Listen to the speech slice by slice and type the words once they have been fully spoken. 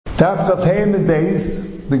Tafchav Hey in the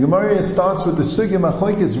days, the Gemara starts with the Sugya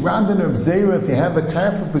Machlokes Rabban or Bzeira. If you have a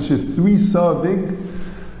carpet which is 3 saw big,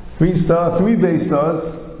 3 base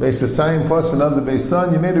saws, base of sign plus another base saw,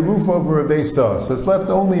 and you made a roof over a base saw. So it's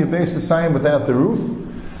left only a base of sign without the roof.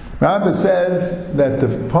 Rabban says that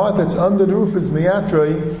the part that's under the roof is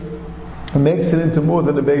miyatroi, and makes it into more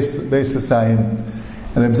than a base of sign.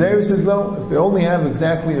 And Bzeira says no, if you only have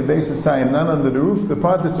exactly a base of sign, not under the roof, the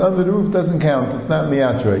part that's under the roof doesn't count, it's not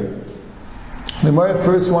miyatroi. The Gemara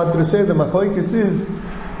first wanted to say the machlokes is,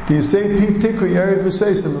 do you say pi tikri yered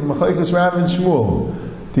v'seisim, the machlokes Rav and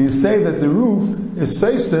Shmuel? Do you say that the roof is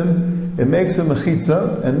seisim, it makes a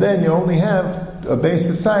mechitza, and then you only have a base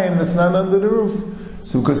of sign that's not under the roof?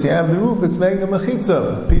 So because you have the roof, it's making a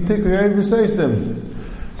mechitza, pi tikri yered v'seisim.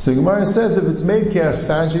 So Gemara says if it's made kiach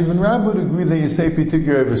saj, even Rab would agree that you say pi tikri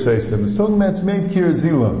yered v'seisim. It's talking about it's made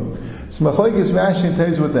kirazila. So machlokes Rashi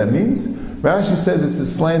tells you what that means. Rashi says it's a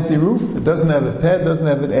slanty roof, it doesn't have a pad, doesn't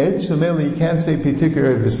have an edge, so mainly you can't say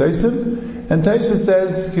pitikir v'seisim. And Taisa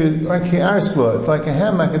says ki'arsla, it's like a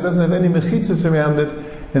hammock, it doesn't have any mechitzas around it.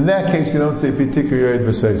 In that case, you don't say pitikir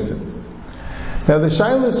v'seisim. Now the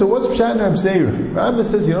shaila, so what's pshat in Bzeira? Rabbi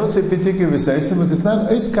says you don't say pitikir v'seisim because it's not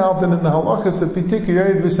iskalten in the halachas of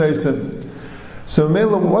pitikir v'seisim. So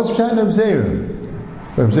mainly, what's pshat in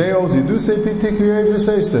Bzeira? Bzeira holds you do say pitikir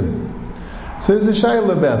v'seisim. So there's a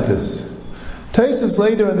shaila about this. Taisus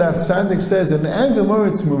later in the Tzaddik says in Agamor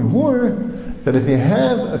it's muvur that if you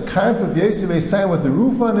have a carp of Yeshiv sign with a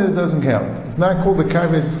roof on it doesn't count. It's not called a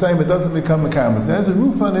carp of Yeshiv sign, but it doesn't become a karmas. It has a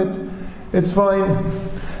roof on it, it's fine.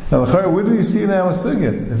 Now, what do you see in our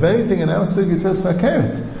sugya? If anything, in our sugya it says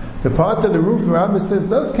fakert. The part that the roof, the Rabbah says,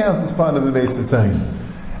 does count as part of the base of sign.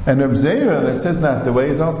 And Reb Zeira that says not the way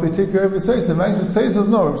is also particular Reb Seisim. Actually, says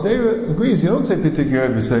no. Reb Zeira agrees. You don't say particular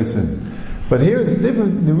Reb Seisim. But here it's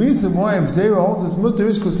different. The reason why Reb Zeira holds its mutter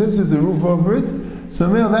is because since there's a roof over it, so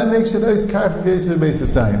that makes it ice carved base of the base of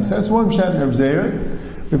sign. So that's one pshat in Reb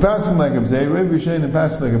Zeira. We pass him like Reb Zeira. Reb Yishayin and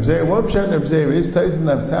pass like Reb Zeira. One pshat in Reb Zeira is Tyson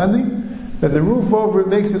Naftali that the roof over it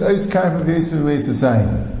makes it ice carved base of the base of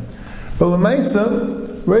sign. But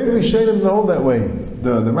Lamaisa, Reb Yishayin don't hold that way.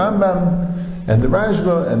 The Rambam and the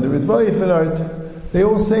Rashba and the Ritva Yifin they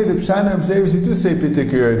all say that Pshat Reb Zeira you do say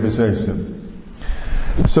particular V'Seisim.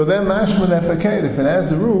 So then Mashma Nefakait, if it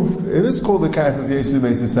has a roof, it is called the Kaif of Yesu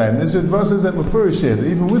Beis Yisayim. This Ritva says that Mefurish here,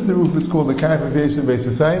 even with the roof it's called the Kaif of Yesu Beis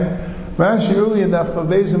Yisayim. Rashi earlier in Daf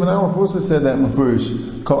Bezim and Aleph also said that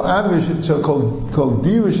Mefurish. Kol Avish, so Kol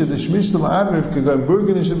Dirish, the Shmishlam Aviv, Kagam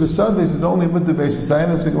Burganish of the Sundays is only with the Beis Yisayim,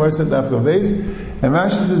 that's the Gemara said Daf Bez. And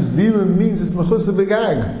Rashi says Dirim means it's Mechusa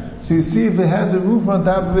Begag. So you see if it has a roof on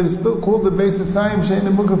top of it, it's still called the Beis Yisayim, Shein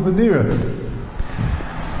and Mukha Fadira.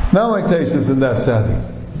 Not like Taisus and Daf Tzadi.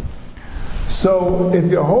 So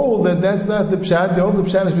if you hold that that's not the pshat, the hold the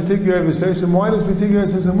pshat is particular V'Seisim, why does particular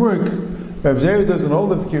V'Seisim work? Reb Zeira doesn't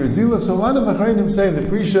hold it for Kirazila, so a lot of Achreinim say the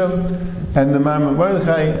Prisha and the Maimon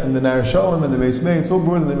Mordechai and the Nar Shalom and the Beis Mei, it's all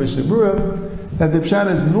brought in the Mishnah Berurah, that the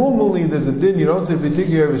pshat is normally there's a din, you don't say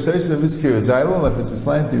particular V'Seisim if it's Kirazila, if it's a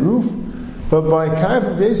slanty roof, but by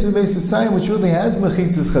Karv V'Seisim Beis Yisayim, which really has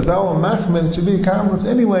Mechitzas, Chazal and Machman, it should be karmelis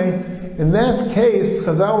anyway. In that case,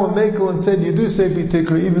 Chazal and Mekel and said you do say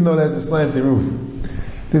B'Tikra even though it has a slanty roof.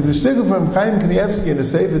 There's a shtickle from Chaim Kanievsky in the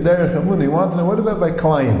Sefer Derech Hamun. He wanted to know what about by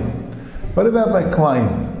Klein? What about by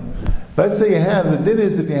Klein? Let's say you have the din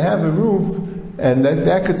is if you have a roof and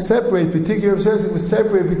that could separate particular says it would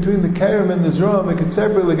separate between the Kerem and the Zrom, it could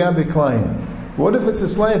separate Lagabe Klein. But what if it's a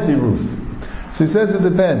slanty roof? So he says it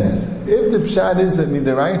depends. If the pshat is that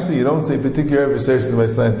midaraisa you don't say particular research by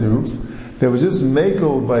slanty roof. They were just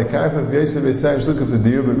makel by Karf of Yosef Esav look at the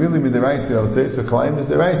deer, but really midaraisa I would say, so Klein is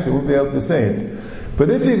deraisa, you won't be able to say it. But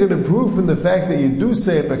if you're going to prove from the fact that you do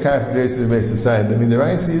say it by Karf of Yosef Esav, I mean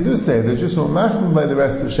midaraisa you do say it, they're just all machman by the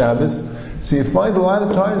rest of Shabbos, so you find a lot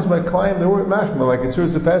of times by Klein they weren't machman, like it's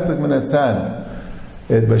the Pesach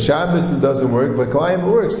Minatzad. By Shabbos it doesn't work, by Klein it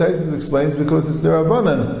works. Taisus explains because it's the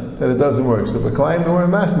Rabbanan that it doesn't work. So by Klein they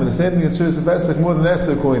weren't machman, the same thing it's the Pesach more than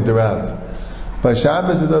Esther according to Rav. By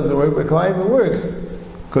Shabbos it doesn't work, by Klein it works.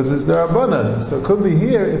 Because it's the Rabbanan. So it could be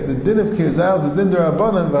here, if the din of Kirzal is the din of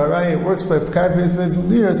Rabbanan, V'harai it works by Karpis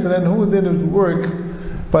Vezmudira, so then who then it would work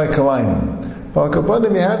by Klein? By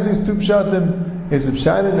Al-Kapanim you have these two pshatim, is a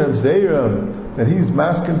pshat in Reb Zeira, that he was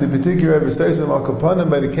masking the particular Reb Zeira Al-Kapanim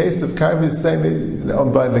by the case of Karpis,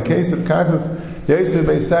 by the case of Karpis Yosef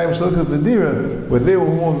Beisayim Shlukah V'dira, where they were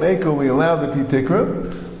more makel, we allow the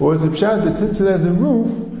Pitikra, or is a pshat that since it has a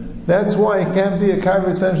roof, that's why it can't be a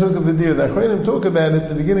Karvei Sam Shulka V'dir. The Achreinim talk about it at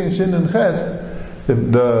the beginning of Shin and Ches,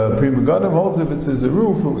 The Pri Megadim holds if it says a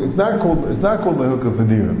roof, it's not called the Hukah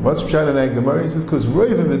Fadira. What's Pshat in that Gemara? He says because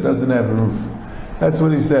Rav of it doesn't have a roof. That's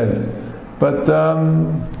what he says. But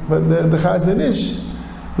the Chazon Ish,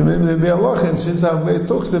 the Bialoch and Shinsav Beis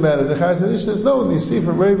talks about it. The Chazon Ish says no. You see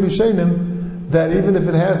from Rav Rishonim that even if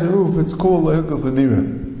it has a roof, it's called the Hukah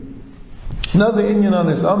Fadira. Another Inyan on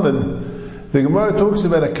this Amud. The Gemara talks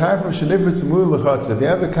about a karpef shenifritz mul l'chatzir. If you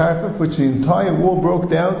have a karpef which the entire wall broke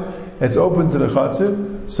down, it's open to the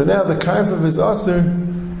chatzir. So now the karpef is aser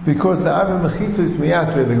because the avim mechitza is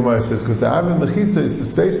miyatre. The Gemara says because the avim mechitza is the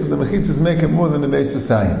space of the mechitzas make it more than the base of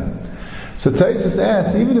sayim. So Taisus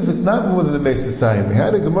asks, even if it's not more than the base of sayim, we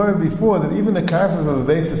had a Gemara before that even a karpef of a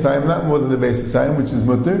base of sayim not more than the base of sayim, which is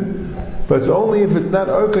mutter, but it's only if it's not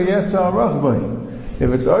orka yesa rachbay. If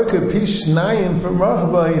it's Arka Pish Nayim from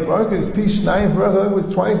Rachba, if Arka is Pish Nayim from Rachba, it was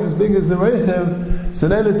twice as big as the Rechev, so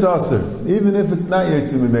then it's Aser, even if it's not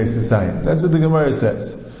Yesim Beis Hasayim. That's what the Gemara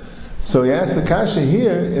says. So he asks the Kasha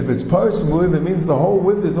here, if it's Paris Muli, that means the whole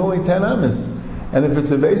width is only 10 amas. And if it's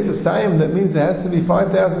a Beis Hasayim, that means it has to be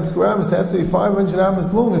 5,000 square amas, it has to be 500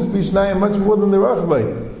 amas long, it's Pish Nayim much more than the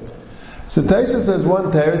Rachba. So Taisa says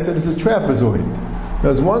one terrace, and it's a trapezoid.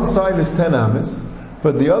 There's one side is 10 amas,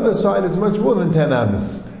 but the other side is much more than 10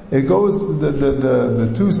 amas. It goes,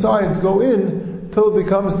 the two sides go in till it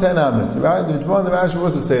becomes 10 amas. Right? The Rashi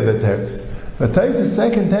also say that teretz. But Taisa's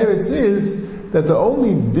second teretz is that the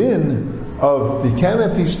only din of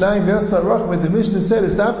Bikana Pishnayim Yasa Rachma, the Mishnah said,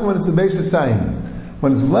 is not when it's a Beis Hasayim.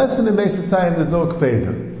 When it's less than a Beis Hasayim, there's no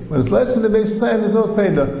Kpeda. When it's less than a Beis Hasayim, there's no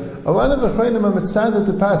Kpeda. A lot of Achronim are mitzvah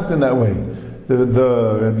to pass in that way. The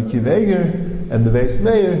Rabbi Kiva Eger and the Beis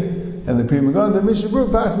Meir and the Pri Megadim, the Mishnah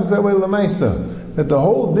Berurah passes that way l'maisa. That the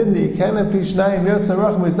whole din, the Ikana Pishnayim Yasa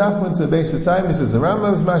Rachma, is not when it's a Beis Hasayim. He says the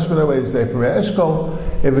Rambam is mashma that way to say for Eshkol.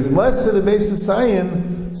 If it's less than a Beis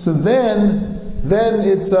Hasayim, so then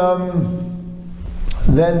it's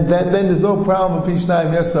then there's no problem with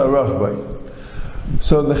Pishnayim Yasa Rachma.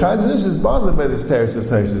 So the Chazon Ish is bothered by this teretz of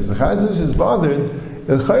Taisus. The Chazon Ish is bothered.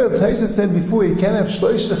 The Chayot Taisus said before, you can't have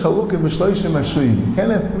shloisha chalukim and shloisha mashuyim. You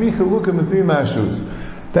can't have 3 chalukim and 3 mashus.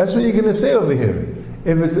 That's what you're going to say over here.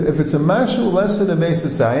 If it's a mashu less than a Beis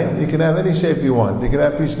Hasayim, you can have any shape you want. You can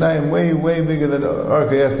have Pishnayim way bigger than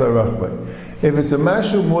Arka Yasa Rachba. If it's a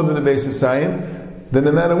mashu more than a Beis Hasayim, then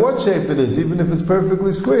no matter what shape it is, even if it's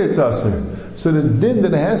perfectly square, it's aser. So the din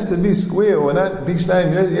that it has to be square or not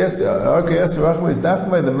Pishnayim Arka Yasa Rachba is not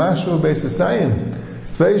by the mashu of Beis Hasayim.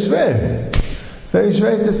 It's very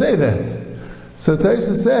schwer to say that. So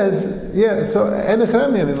Taisa says, so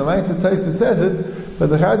Enechrami, the Lamaisa Taisa says it, but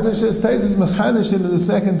the Chazon says Taisa is mechadish into the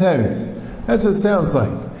second teretz. That's what it sounds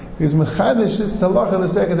like. He's mechadish this talach in the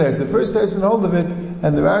second teretz. The first teretz doesn't hold of it,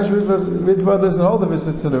 and the Rashi Ritva doesn't hold of it.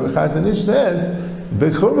 So the Chazon says,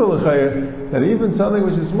 that even something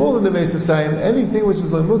which is smaller than the Beis Hasayim, anything which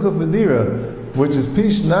is like Mukha Fadira, which is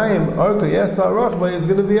Pish Naim, Arka Yasa Rachba, is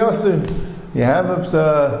going to be Aser. You have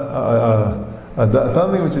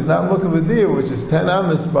something which is not Mukha Fadira, which is 10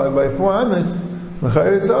 amas by 4 amas,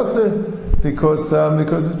 it's Aser, because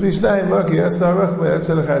it's Pish Naim, Arka Yasa Rachba, that's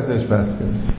how the Chazon Ish paskins.